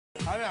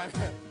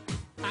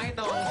I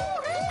know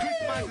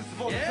Christmas is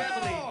for the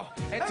family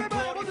and to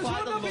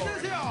glorify the Lord.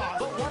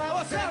 But what I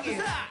was saying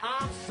is,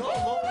 I'm so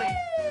lonely.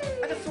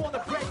 I just want to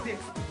break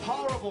this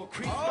horrible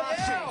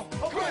Christmas chain.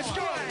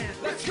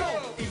 Let's go.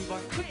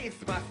 이번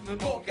크리스마스는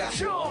뭔가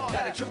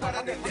나를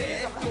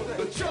출발하는데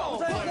돈도 좀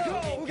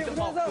벌고 인기도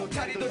먹고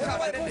자리도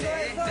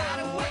잡았는데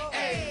나는 왜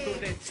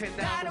도대체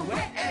나는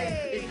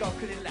왜 이거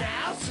큰일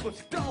나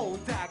수없이 또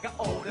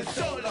다가오는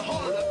솔로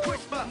홀로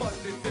크리스마스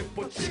멋진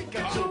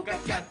스포츠가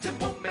조각 같은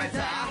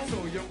몸매다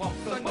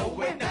소용없어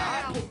너왜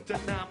나 혼자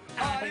남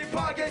아니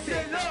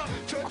파괴실러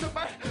저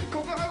정말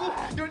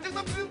건강하고 열정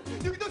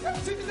넘치는 여기도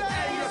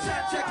당신이다 이거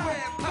산책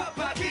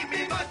랩파파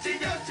김이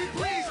멋진 여신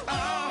please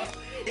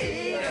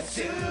이럴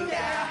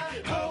수가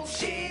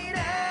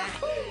혹시나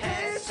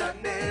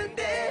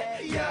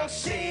했었는데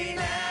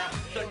역시나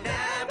넌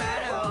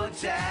나만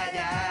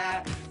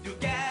혼자야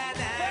누가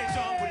날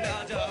좀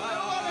불러줘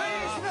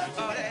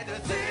올해도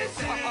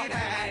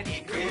쓸쓸한 이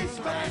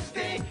크리스마스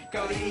데이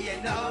거리에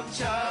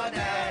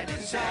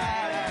넘쳐나는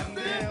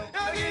사람들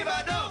여기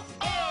봐도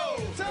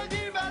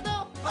저기 봐도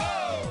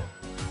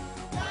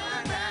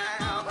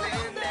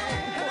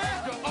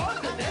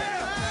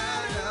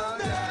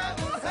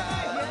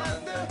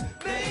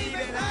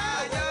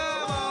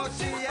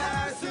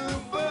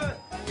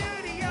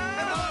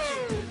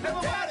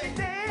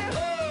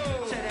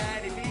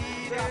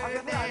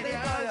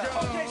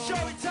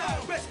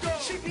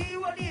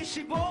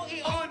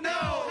Oh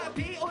no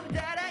비 오는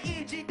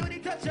나라인지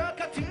눈이 터져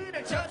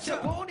카트를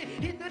젖혀보니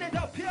흰눈에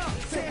덮여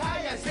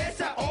새하얀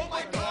세상 Oh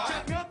my god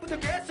작년부터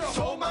계속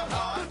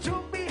소망한 또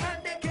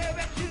준비한 내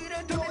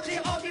계획들은 도대체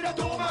어디로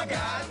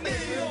도망갔니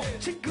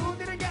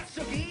친구들은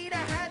약속이나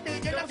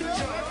하는 연락도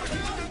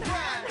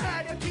한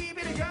하려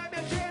TV를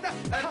열면 죄다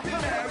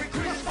Merry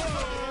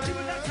Christmas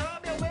집을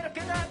나서면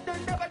외롭게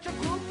남들 나발쳐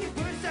굽기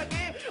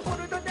불쌍해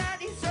오늘도 난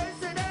이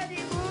쓸쓸하니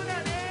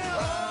불안해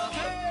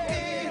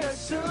이럴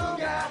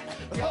수가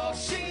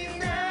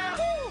역시나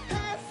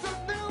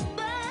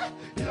했었는데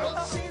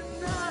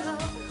역시나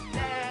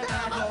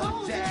나만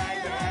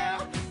혼자야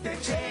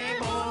대체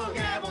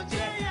뭐가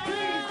문제야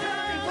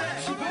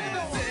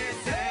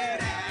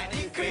쓸쓸한 이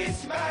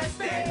크리스마스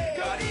때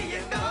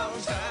거리에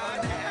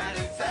넘쳐나는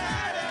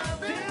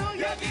사람들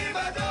여기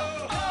봐도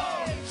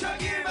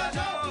저기 봐도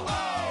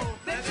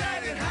내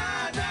작은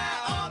하나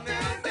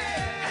없는데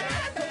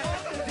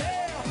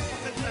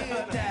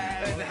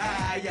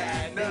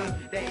하얀 눈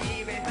내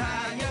입에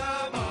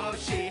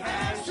하염없이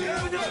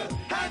한수는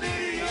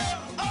하늘이요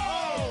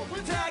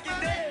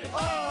부탁인데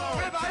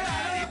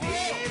차라리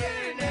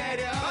비를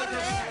내려줘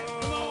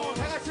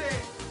다같이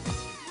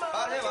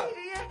말해봐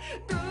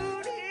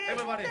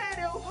Everybody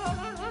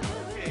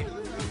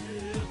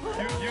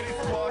Unit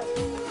squat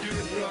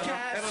Unit squat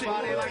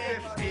Everybody like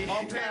this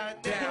Up and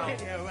down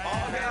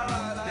Up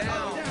and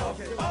down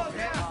Up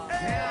and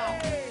down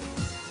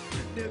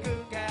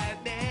누군가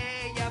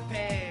내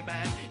옆에만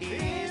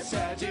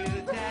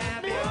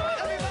있어준다면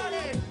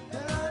Everybody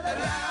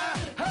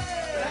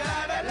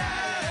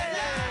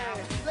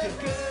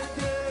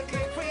두근두근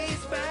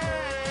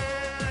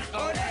크리스마스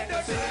올해도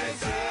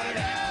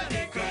쓸쓸한 이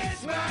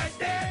크리스마스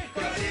때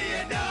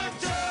거리에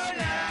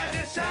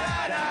넘쳐나는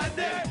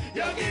사람들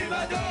여기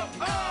봐도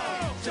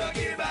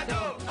저기 봐도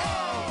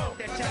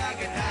내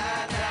작은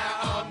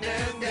하나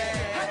없는데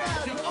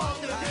좀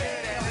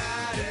없는데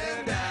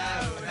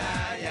아름다운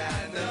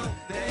하얀 눈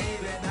내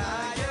입엔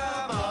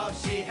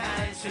하염없이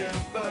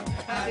한숨뿐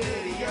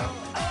하늘이요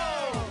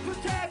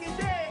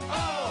부탁인데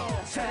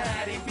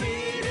차라리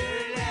비를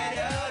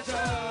내려줘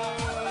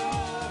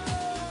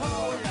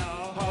홀로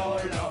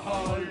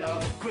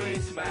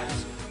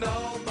크리스마스 No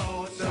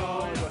more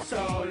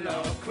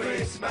solo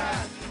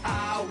Christmas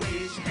I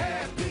wish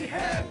happy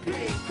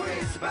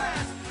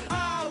Christmas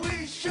I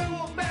wish you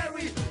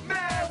merry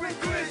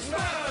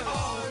Christmas Oh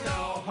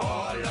no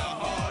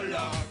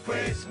홀로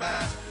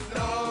Christmas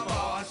No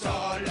more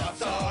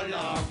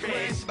solo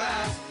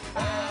Christmas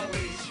I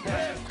wish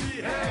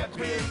happy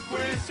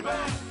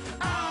Christmas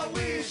I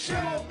wish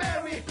you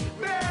merry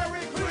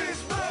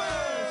Christmas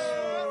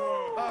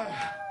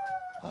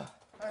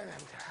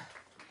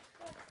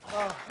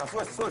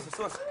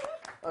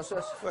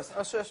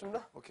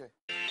수고했습니다. 오케이